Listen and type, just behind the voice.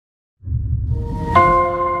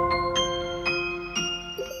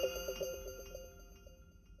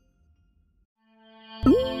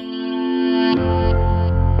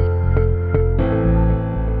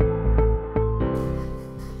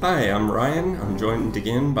Brian. I'm joined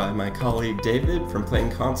again by my colleague David from Plane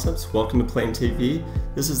Concepts. Welcome to Plane TV.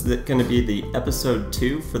 This is going to be the episode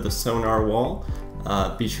 2 for the Sonarwhal.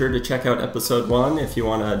 Be sure to check out episode 1 if you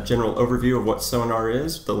want a general overview of what sonar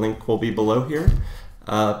is. The link will be below here.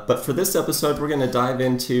 But for this episode, we're going to dive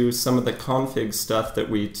into some of the config stuff that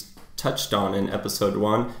we touched on in episode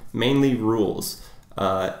 1, mainly rules.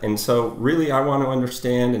 And so really I want to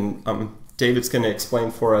understand, and David's going to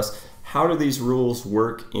explain for us, how do these rules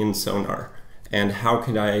work in Sonar? And how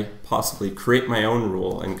can I possibly create my own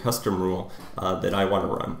rule and custom rule that I want to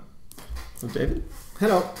run? So David?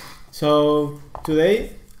 Hello. So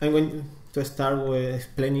today I'm going to start with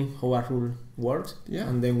explaining how a rule works,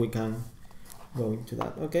 and then we can go into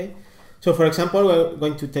that. Okay. So for example, we're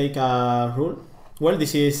going to take a rule. Well,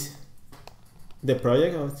 this is the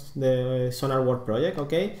project of the Sonarwhal project.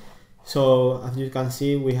 Okay. So as you can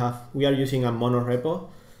see, we are using a mono repo.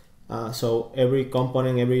 So every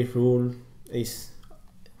component, every rule is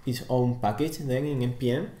its own package then in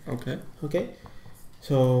npm. Okay. Okay.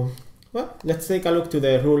 So well, let's take a look to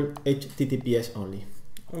the rule HTTPS only.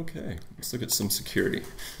 Okay. Let's look at some security.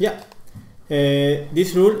 Yeah.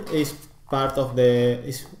 This rule is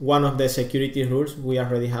one of the security rules we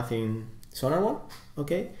already have in Sonarwhal.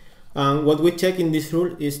 Okay. And what we check in this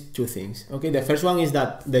rule is two things. Okay. The first one is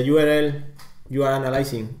that the URL you are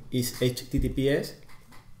analyzing is HTTPS.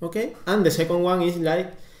 Okay, and the second one is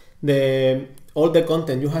like all the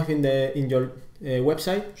content you have in your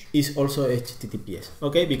website is also HTTPS.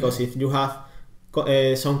 Okay, because if you have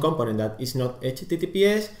some component that is not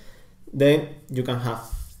HTTPS, then you can have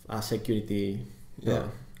a security.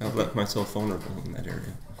 I've left myself vulnerable in that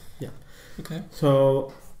area. Yeah. Okay.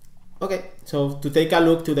 So to take a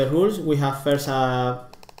look to the rules, we have first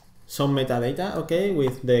some metadata. Okay,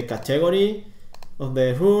 with the category of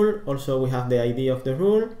the rule. Also we have the ID of the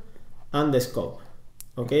rule and the scope.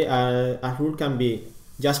 Okay, a rule can be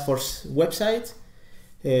just for websites,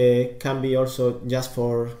 can be also just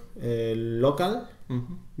for local,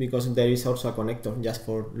 because there is also a connector just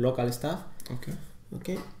for local stuff. Okay.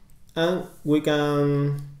 Okay, and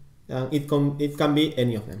it can be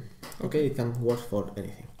any of them. Okay, it can work for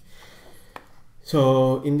anything.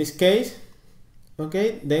 So in this case,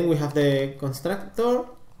 okay, then we have the constructor,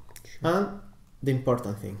 and the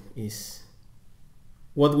important thing is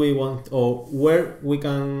what we want, or where we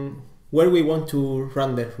want to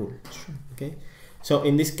run the rule. Sure. Okay, so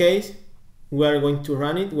in this case we are going to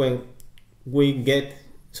run it when we get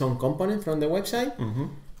some component from the website.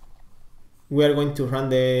 We are going to run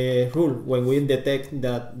the rule when we detect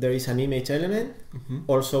that there is an image element,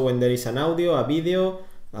 also when there is an audio, a video,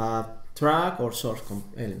 a track or source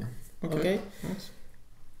element. Okay. Nice.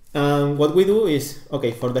 And what we do is,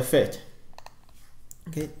 okay, for the fetch,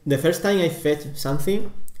 okay, the first time I fetch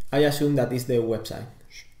something, I assume that is the website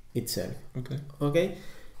itself. Okay. Okay.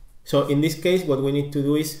 So in this case, what we need to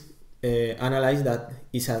do is analyze that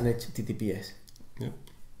is an HTTPS. Yep.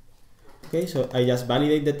 Okay. So I just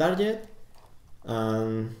validate the target,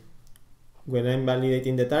 and when I'm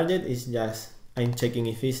validating the target, it's just I'm checking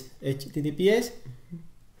if it's HTTPS.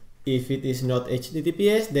 If it is not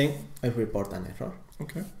HTTPS, then I report an error.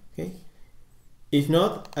 Okay. Okay. If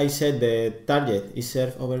not, I set the target is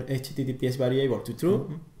served over HTTPS variable to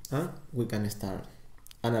true, and we can start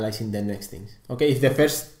analyzing the next things. Okay, if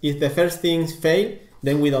the first things fail,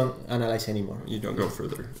 then we don't analyze anymore. You don't go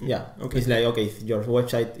further. Yeah. Okay. It's like, okay, if your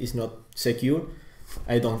website is not secure,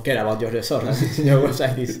 I don't care about your resource. Your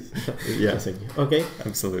website is not secure. Okay.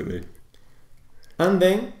 Absolutely. And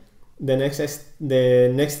then the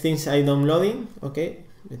next things I'm downloading. Okay,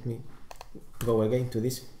 let me go again to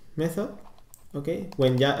this method. Okay,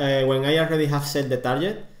 when I already have set the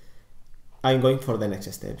target, I'm going for the next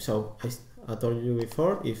step. So I told you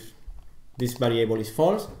before, if this variable is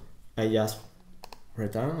false, I just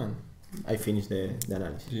return and I finish the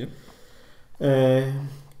analysis. Yep.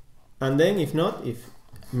 And then if not, if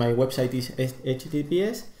my website is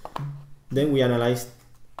HTTPS, then we analyze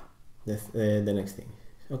the next thing.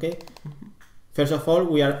 Okay. First of all,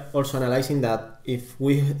 we are also analyzing that if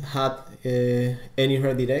we had any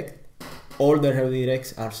redirect, all the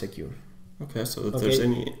redirects are secure. Okay, so if there's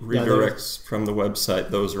any redirects from the website,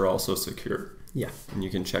 those are also secure. Yeah. And you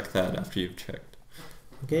can check that after you've checked.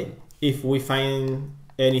 Okay. If we find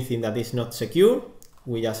anything that is not secure,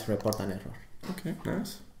 we just report an error. Okay,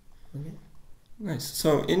 nice. Okay. Nice.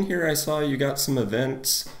 So in here I saw you got some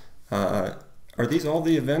events. Are these all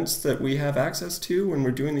the events that we have access to when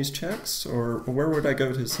we're doing these checks, or where would I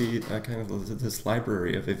go to see kind of this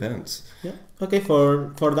library of events? Yeah. Okay.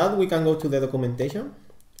 For that, we can go to the documentation.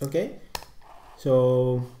 Okay.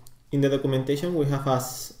 So in the documentation, we have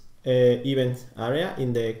as events area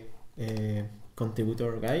in the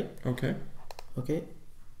contributor guide. Okay. Okay,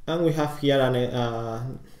 and we have here a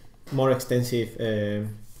more extensive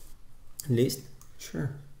list. Sure.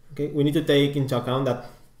 Okay, we need to take into account that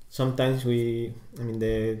sometimes the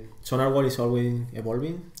Sonarwhal is always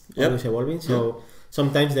evolving. Yep. Always evolving. So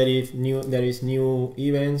sometimes there is new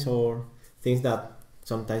events or things that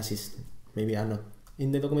sometimes maybe are not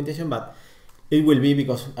in the documentation, but it will be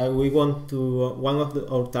because we want to. One of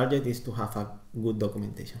our target is to have a good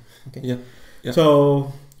documentation. Okay. Yeah. Yeah.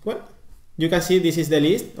 So you can see this is the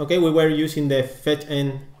list. Okay, we were using the fetch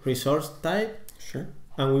and resource type. Sure.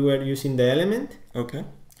 And we were using the element. Okay.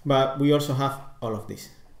 But we also have all of this.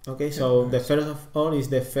 Okay, so nice. the first of all is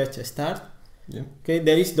the fetch start. Yeah. Okay,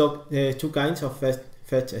 there is two kinds of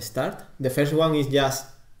fetch start. The first one is just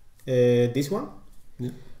this one,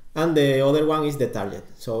 and the other one is the target.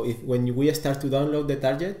 So when we start to download the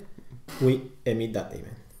target, we emit that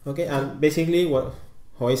event. Okay, and basically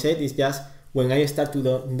how I said is just when I start to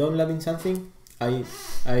downloading something, I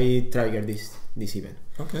trigger this event.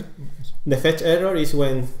 Okay. The fetch error is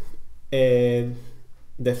when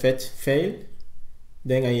the fetch failed,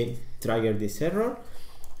 then I trigger this error.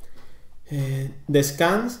 The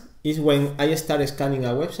scans is when I start scanning a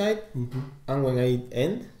website and when I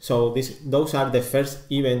end. So those are the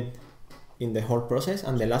first event in the whole process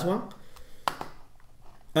and the last one.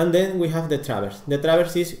 And then we have the traverse. The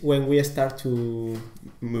traverse is when we start to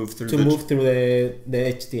move through the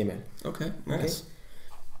HTML. Okay, nice.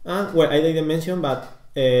 Okay? And I didn't mention, but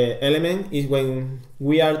element is when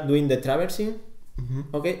we are doing the traversing.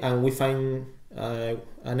 Okay, and we find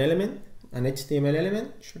an element, an HTML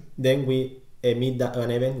element. Sure. Then we emit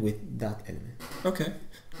an event with that element. Okay,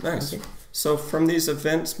 nice. Okay. So from these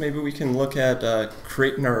events, maybe we can look at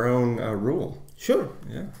creating our own rule. Sure.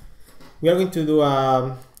 Yeah. We are going to do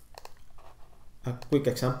a quick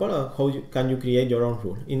example of how can you create your own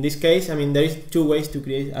rule. In this case, there is two ways to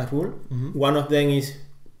create a rule. One of them is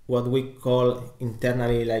what we call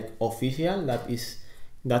internally like official. That is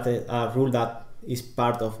a rule that is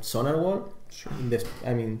part of Sonarwhal. Sure.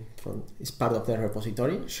 It's part of the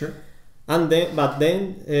repository. Sure. And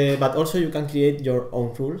but also you can create your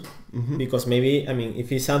own rules because maybe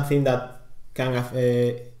if it's something that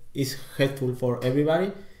is helpful for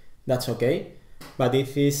everybody, that's okay. But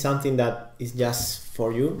if it's something that is just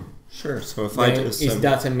for you, sure. So if it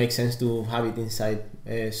doesn't make sense to have it inside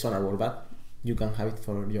Sonarwhal, but you can have it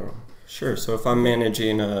for your own. Sure. So if I'm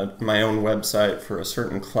managing my own website for a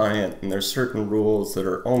certain client and there's certain rules that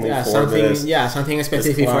are only for something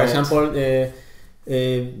specific. For example,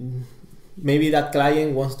 maybe that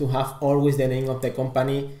client wants to have always the name of the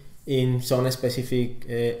company in some specific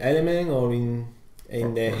element or in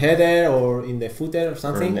the header or in the footer or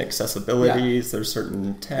something. Or in accessibilities, there's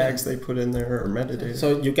certain tags they put in there or metadata.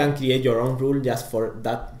 So you can create your own rule just for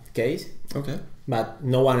that case. Okay. But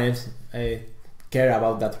no one else care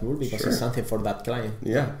about that rule because it's something for that client.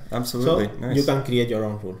 Yeah, absolutely. So nice. You can create your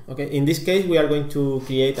own rule. Okay. In this case, we are going to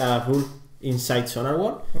create a rule inside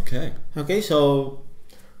Sonarwhal. Okay. Okay. So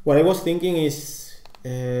what I was thinking is,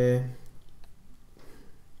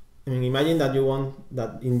 imagine that you want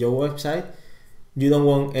that in your website, you don't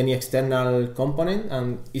want any external component,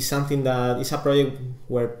 and it's something that is a project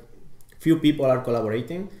where few people are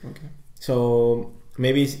collaborating. Okay. So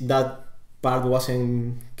maybe that part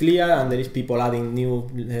wasn't clear and there is people adding new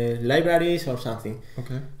libraries or something.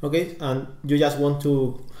 Okay. Okay, and you just want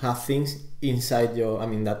to have things inside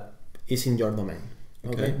that is in your domain.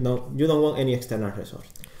 Okay. No, you don't want any external resource.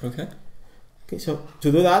 Okay. Okay, so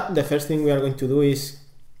to do that, the first thing we are going to do is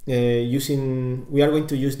we are going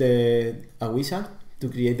to use a wizard to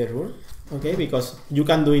create the rule. Okay, because you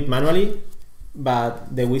can do it manually,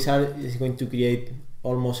 but the wizard is going to create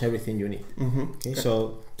almost everything you need. Okay,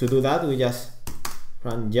 so to do that, we just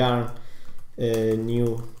run yarn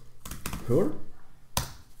new rule.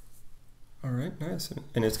 All right, nice.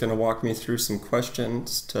 And it's going to walk me through some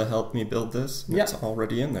questions to help me build this. It's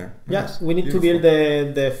already in there. Yes, we need to build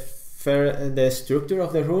the structure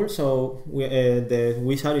of the rule. So the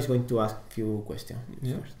wizard is going to ask a few questions.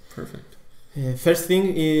 Yeah, perfect. First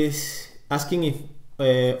thing is asking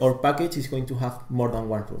if our package is going to have more than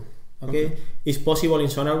one rule. Okay, it's possible in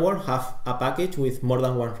Sonarwhal have a package with more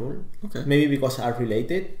than one rule. Okay, maybe because are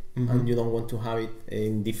related and you don't want to have it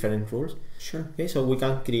in different rules. Sure. Okay, so we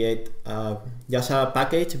can create just a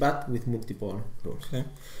package but with multiple rules. Okay.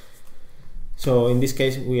 So in this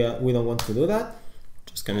case we don't want to do that.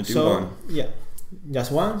 Just gonna do one. Yeah,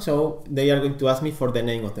 just one. So they are going to ask me for the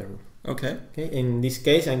name of the rule. Okay. Okay. In this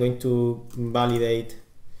case, I'm going to validate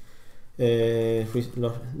the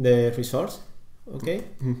resource. Okay.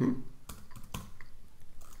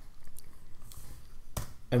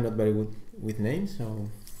 I'm not very good with names, so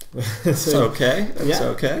it's okay. It's yeah.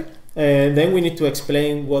 okay. Then we need to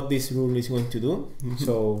explain what this rule is going to do.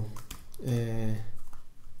 So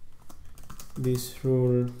this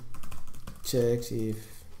rule checks if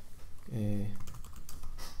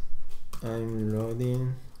I'm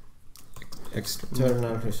loading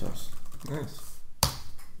external resource. Nice.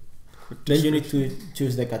 Then you need to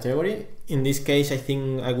choose the category. In this case, I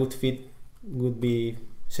think a good fit would be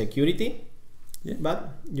security,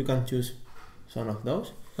 but you can choose some of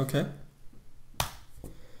those. Okay.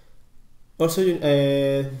 Also,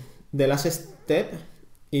 the last step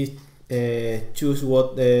is choose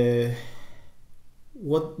what do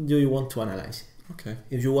you want to analyze. Okay.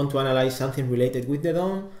 If you want to analyze something related with the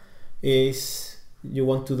DOM, is you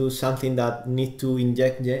want to do something that need to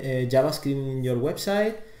inject JavaScript in your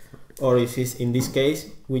website, or if it's in this case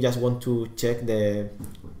we just want to check the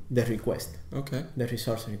request. Okay. The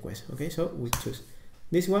resource request. Okay, so we choose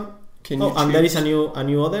this one. And there is a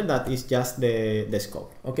new other that is just the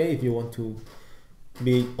scope. Okay, if you want to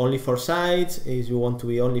be only for sites, if you want to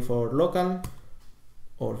be only for local,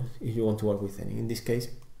 or if you want to work with any. In this case,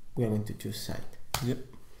 we are going to choose site. Yep.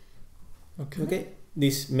 Okay. Okay.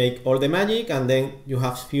 This make all the magic, and then you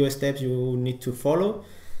have few steps you need to follow.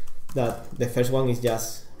 That the first one is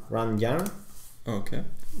just run yarn. Okay.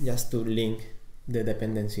 Just to link the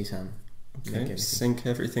dependencies and okay. Sync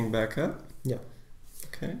everything back up. Yeah.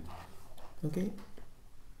 Okay. Okay.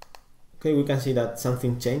 Okay, we can see that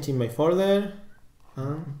something changed in my folder,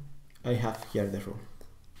 and I have here the rule.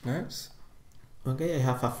 Nice. Okay, I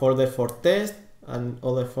have a folder for test and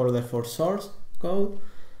other folder for source code,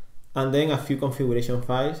 and then a few configuration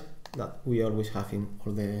files that we always have in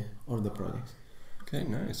all the projects. Okay,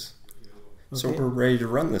 nice. Okay. So we're ready to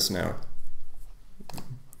run this now.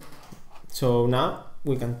 So now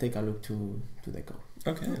we can take a look to the code.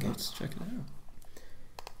 Okay, let's check it out.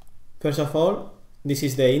 First of all, this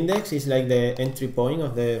is the index, it's like the entry point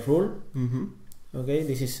of the rule. Okay,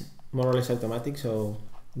 this is more or less automatic, so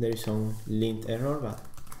there is some lint error, but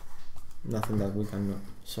nothing that we cannot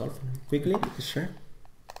solve quickly. Sure.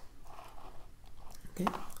 Okay,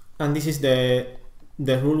 and this is the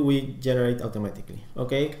rule we generate automatically.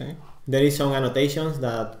 Okay. There is some annotations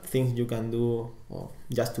that things you can do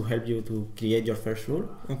just to help you to create your first rule.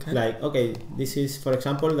 Okay. Like, okay, this is, for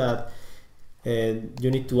example, that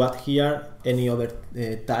you need to add here any other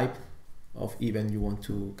type of event you want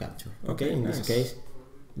to capture. Okay, in this case,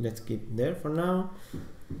 let's keep there for now.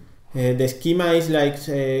 The schema is like,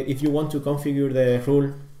 if you want to configure the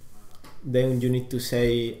rule, then you need to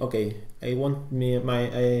say, okay, I want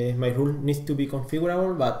my rule needs to be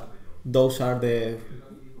configurable, but those are the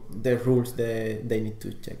rules that they need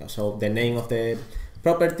to check out. So the name of the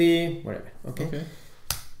property, whatever. Okay.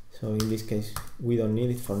 So in this case, we don't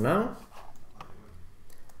need it for now.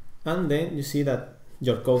 And then you see that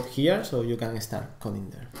your code here, so you can start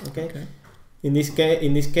coding there. Okay. In this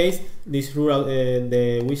case, this rule,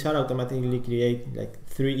 the wizard automatically create like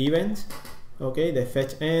 3 events. Okay, the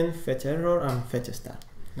fetch end, fetch error, and fetch start.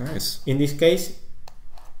 Nice. In this case,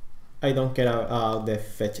 I don't care about the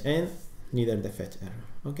fetch end, neither the fetch error.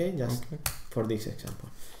 Okay, just for this example.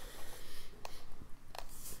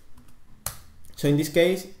 So in this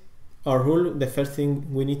case, our rule, the first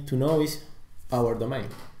thing we need to know is our domain,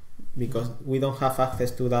 because we don't have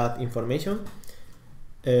access to that information.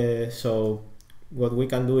 So what we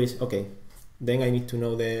can do is, okay, then I need to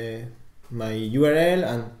know my URL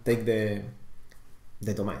and take the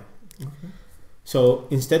domain. So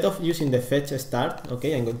instead of using the fetch start,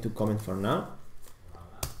 okay, I'm going to comment for now.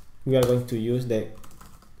 We are going to use the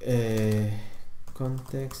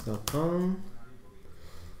context.on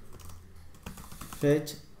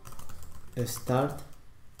fetch start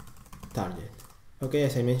target. Okay,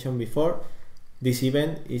 as I mentioned before, this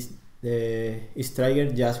event is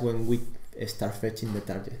triggered just when we start fetching the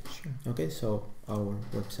target. Okay, so our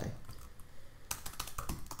website.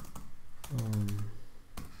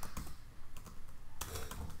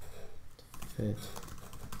 Fetch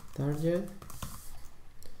target.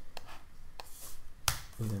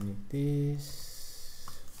 We don't need this.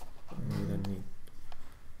 We don't need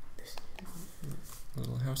this. A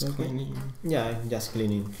little house cleaning. Yeah, I'm just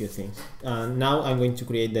cleaning a few things. And now I'm going to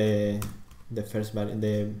create the first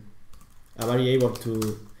a variable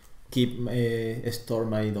to keep store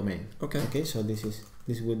my domain. Okay. So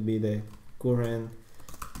this would be the current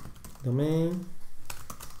domain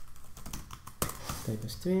type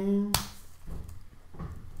string.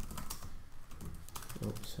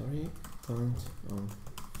 Oh, sorry. Count on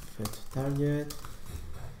fetch target.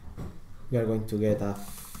 We are going to get a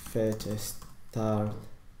fetch start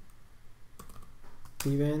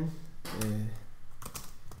event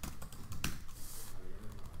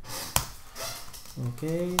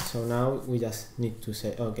Okay, so now we just need to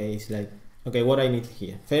say, okay, it's like, okay, what I need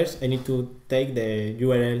here. First, I need to take the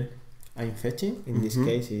URL I'm fetching. In this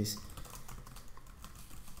case is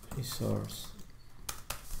resource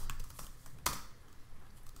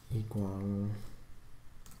equal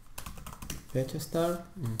fetch star.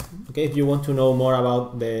 Okay, if you want to know more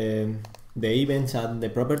about the events and the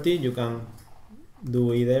property, you can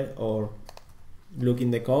do either or look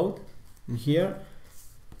in the code here,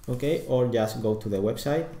 okay, or just go to the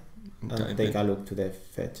website and take a look to the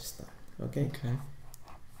fetch star. Okay.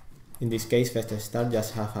 In this case, fetch star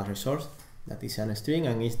just have a resource that is a string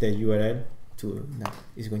and is the URL to that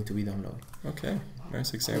is going to be downloaded. Okay,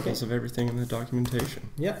 nice examples of everything in the documentation.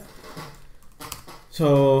 Yeah.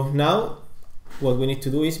 So now what we need to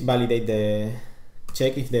do is validate the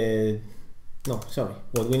check if the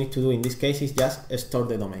what we need to do in this case is just store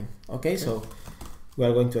the domain. Okay, so we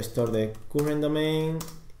are going to store the current domain,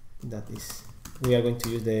 that is we are going to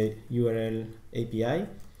use the URL API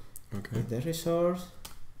with the resource.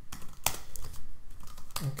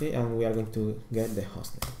 Okay, and we are going to get the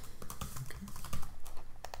hostname.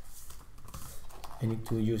 I need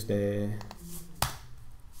to use I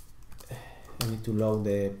need to load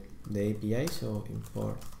the API, so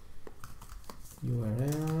import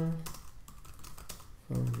URL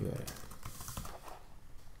from URL.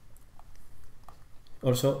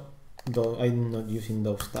 Also, though I'm not using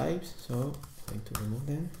those types, so I'm going to remove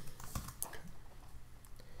them.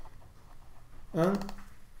 And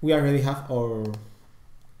we already have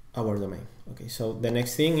our domain. Okay, so the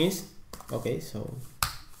next thing is, okay, so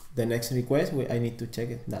the next request I need to check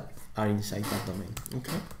it that are inside that domain.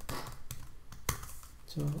 Okay.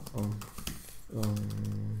 So on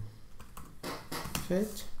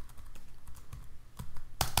fetch.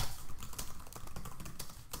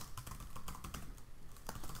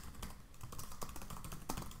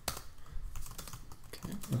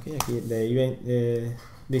 Okay, aquí the event,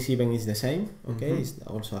 this event is the same. Okay, it's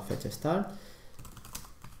also a fetch start.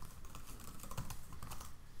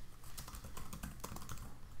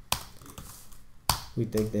 We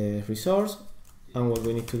take the resource, and what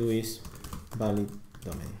we need to do is valid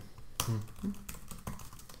domain.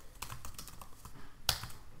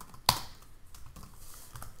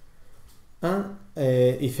 And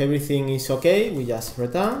if everything is okay, we just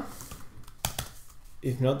return.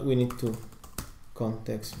 If not, we need to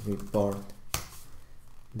context report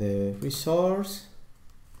the resource.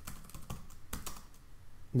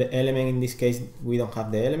 The element, in this case, we don't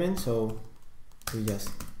have the element, so we just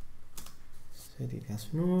set it as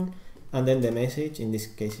null, and then the message in this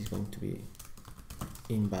case is going to be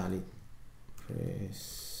invalid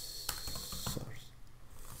resource.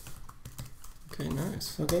 Okay,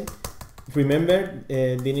 nice. Okay, remember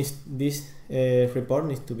this report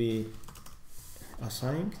needs to be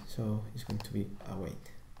assigned, so it's going to be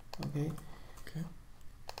await. Okay. Okay.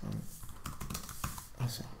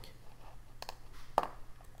 Assign.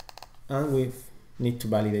 And we need to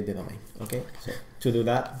validate the domain. Okay. So to do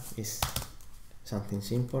that is something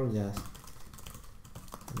simple. Just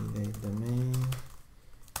validate domain.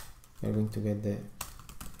 We're going to get the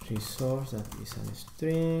resource that is a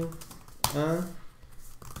string, and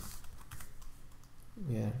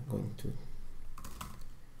we are going to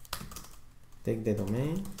take the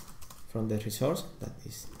domain from the resource, that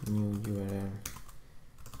is new URL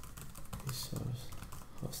resource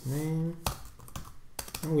hostname,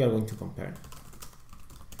 and we are going to compare.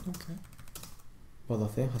 Okay. Both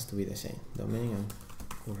of them has to be the same, domain and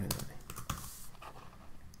current domain.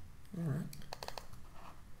 Alright.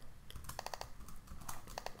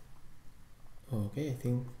 Okay, I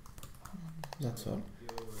think that's all.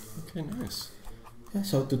 Okay, nice. Yeah,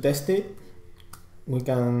 so to test it, we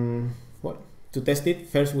can, to test it,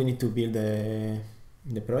 first we need to build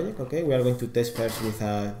the project. Okay, we are going to test first with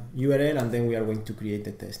a URL, and then we are going to create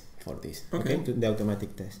the test for this. Okay, to the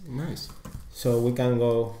automatic test. Nice. So we can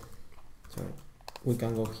go, we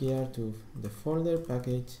can go here to the folder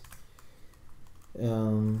package,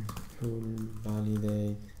 rule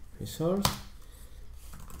validate resource,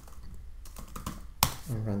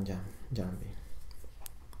 and run Jambi.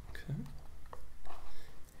 Okay.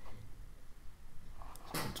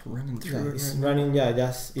 It's running through Yeah, it it's right running. Yeah,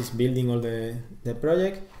 just it's building all the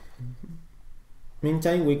project.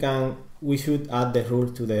 Meantime, we should add the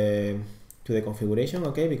rule to the configuration.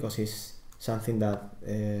 Okay, because it's something that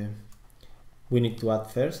we need to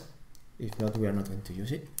add first. If not, we are not going to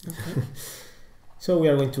use it. Okay. So we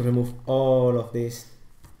are going to remove all of this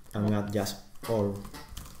and add just all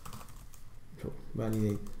rule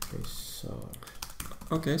validate resource.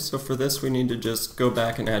 Okay, so for this we need to just go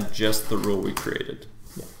back and add just the rule we created.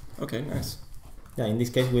 Yeah. Okay, nice. Yeah, in this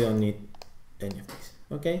case we don't need any of this.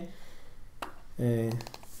 Okay, we're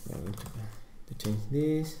going to change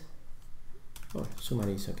this. Oh,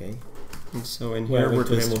 summary is okay. And so in We're here we're going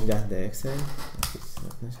to just remove just the Excel. It's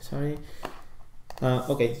not necessary.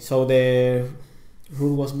 Okay, so the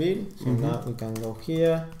rule was built. So now we can go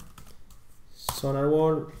here.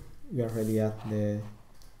 Sonarwhal. We already add the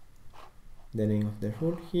name of the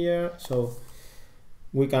rule here. So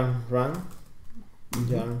we can run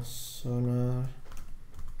yarn Sonarwhal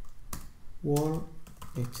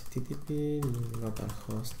http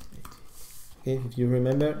localhost. Okay, if you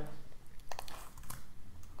remember,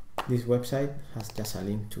 this website has just a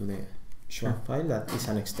link to the file that is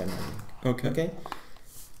an external link. Okay.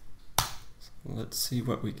 So let's see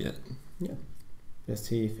what we get. Yeah. Let's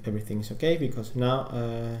see if everything is okay, because now,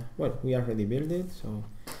 well, we already built it, so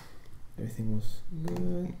everything was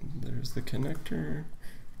good. There's the connector.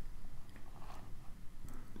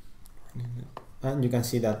 And you can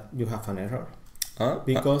see that you have an error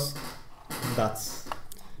because that's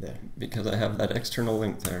there. Because I have that external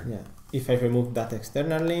link there. Yeah. If I remove that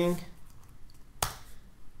external link.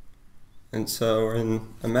 And so in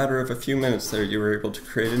a matter of a few minutes there, you were able to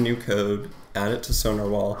create a new code, add it to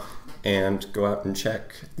Sonarwhal, and go out and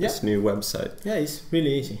check this new website. Yeah, it's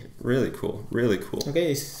really easy. Really cool, really cool.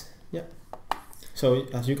 Okay, so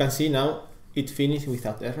as you can see now, it finished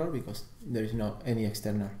without error because there is no any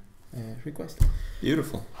external request.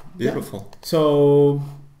 Beautiful, beautiful. Yeah. So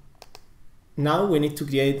now we need to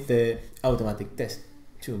create the automatic test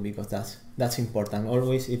too, because that's important.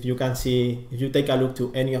 Always, if you can see, if you take a look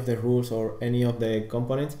to any of the rules or any of the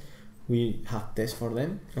components, we have tests for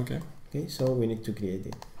them. Okay, so we need to create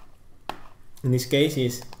it. In this case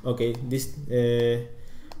is, okay, this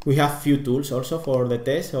we have few tools also for the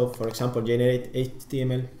test. So for example, generate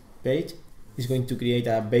HTML page is going to create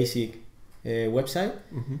a basic website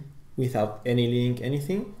without any link,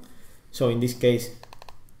 anything. So in this case,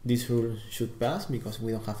 this rule should pass because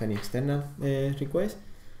we don't have any external request.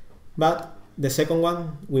 But the second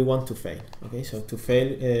one, we want to fail. Okay, so to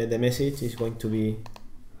fail, the message is going to be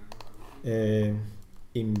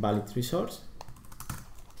invalid resource.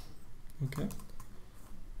 Okay.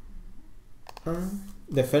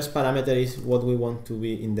 The first parameter is what we want to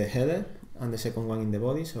be in the header, and the second one in the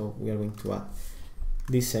body. So we are going to add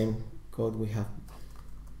this same code we have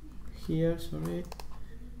here. Sorry.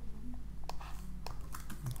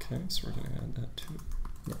 Okay, so we're going to add that too.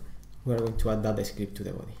 Yeah, we are going to add that script to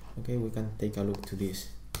the body. Okay, we can take a look to this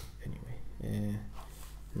anyway.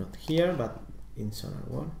 Not here, but in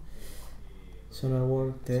Sonarwhal.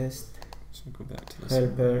 Sonarwhal test. So go back to the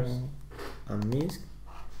helpers and MISC.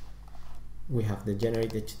 We have the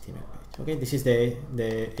generate HTML page. Okay, this is the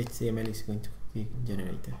HTML is going to be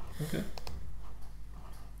generated. Okay.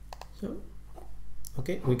 So,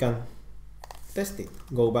 okay, we can test it.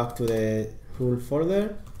 Go back to the rule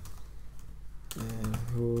folder.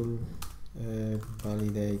 Rule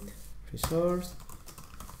validate resource.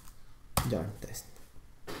 Yarn test.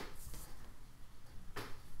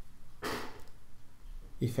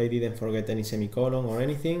 If I didn't forget any semicolon or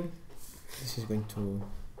anything, this is going to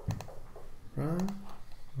run.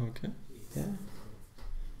 Okay. Yeah.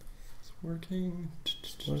 It's working.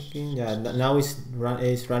 It's working. Yeah. Now it's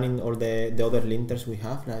running all the other linters we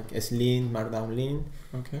have, like slint, markdown lint.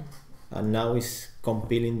 Okay. And now it's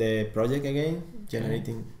compiling the project again,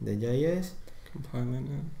 generating the JS. Compiling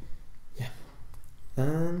it. Yeah.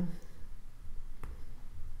 And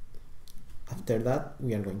after that,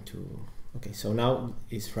 we are going to. Okay, so now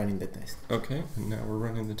it's running the test. Okay, and now we're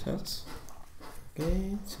running the tests.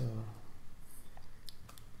 Okay, so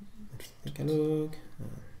let's take a look.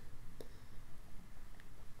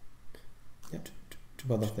 Yep,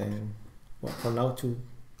 both of them. Well, for now, 2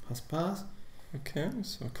 has passed. Okay,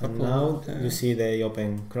 so a couple. And now you see they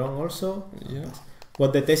open Chrome also. Yeah.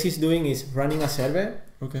 What the test is doing is running a server.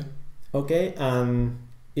 Okay. Okay, and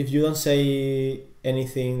if you don't say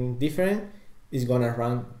anything different, it's gonna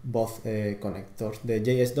run both connectors, the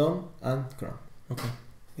JS DOM and Chrome. Okay.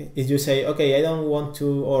 If you say, okay, I don't want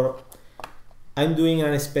to, or I'm doing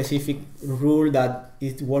a specific rule that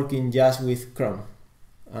is working just with Chrome,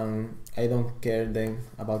 and I don't care then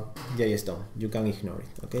about JS DOM, you can ignore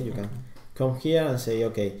it. Okay, you can come here and say,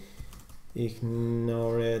 okay,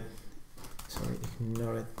 ignore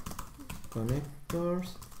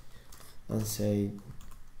connectors, and say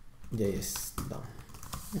JS DOM.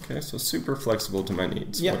 Okay, so super flexible to my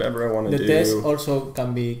needs. Yeah. Whatever I want to do. The test also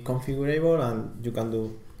can be configurable, and you can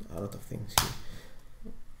do a lot of things here.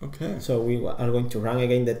 Okay. So we are going to run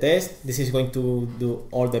again the test. This is going to do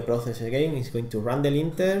all the process again. It's going to run the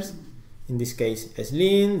linters. In this case,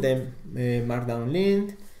 slint, then markdown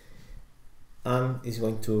lint, and it's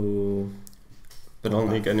going to But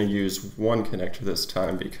only going to use one connector this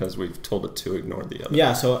time because we've told it to ignore the other.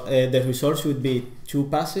 Yeah, so the results would be 2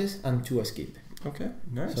 passes and 2 skip. Okay,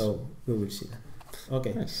 nice. So we will see that.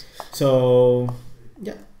 Okay, Nice. so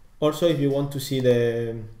yeah. Also, if you want to see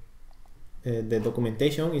the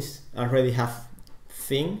documentation, is already have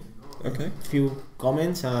Okay. few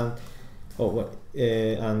comments and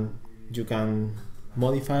and you can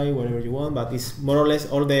modify whatever you want, but it's more or less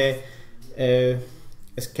all the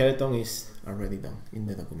skeleton is already done in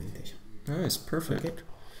the documentation. Nice, perfect. Okay.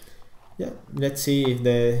 Yeah, let's see if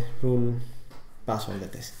the rule pass all the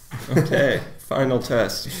test. Okay, final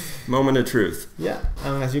test. Moment of truth. Yeah,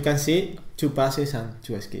 and as you can see, 2 passes and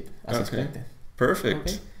 2 skip, as Okay. expected. Perfect.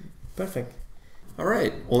 Okay, perfect. All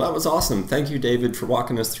right. Well, that was awesome. Thank you, David, for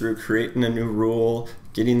walking us through creating a new rule,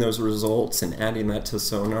 getting those results, and adding that to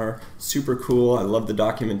Sonar. Super cool. I love the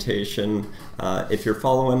documentation. If you're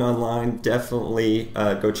following online, definitely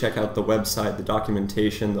go check out the website, the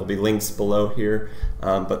documentation. There'll be links below here.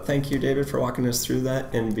 But thank you, David, for walking us through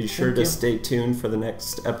that. And be sure to stay tuned for the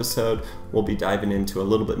next episode. We'll be diving into a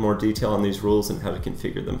little bit more detail on these rules and how to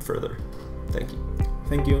configure them further. Thank you.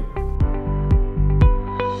 Thank you.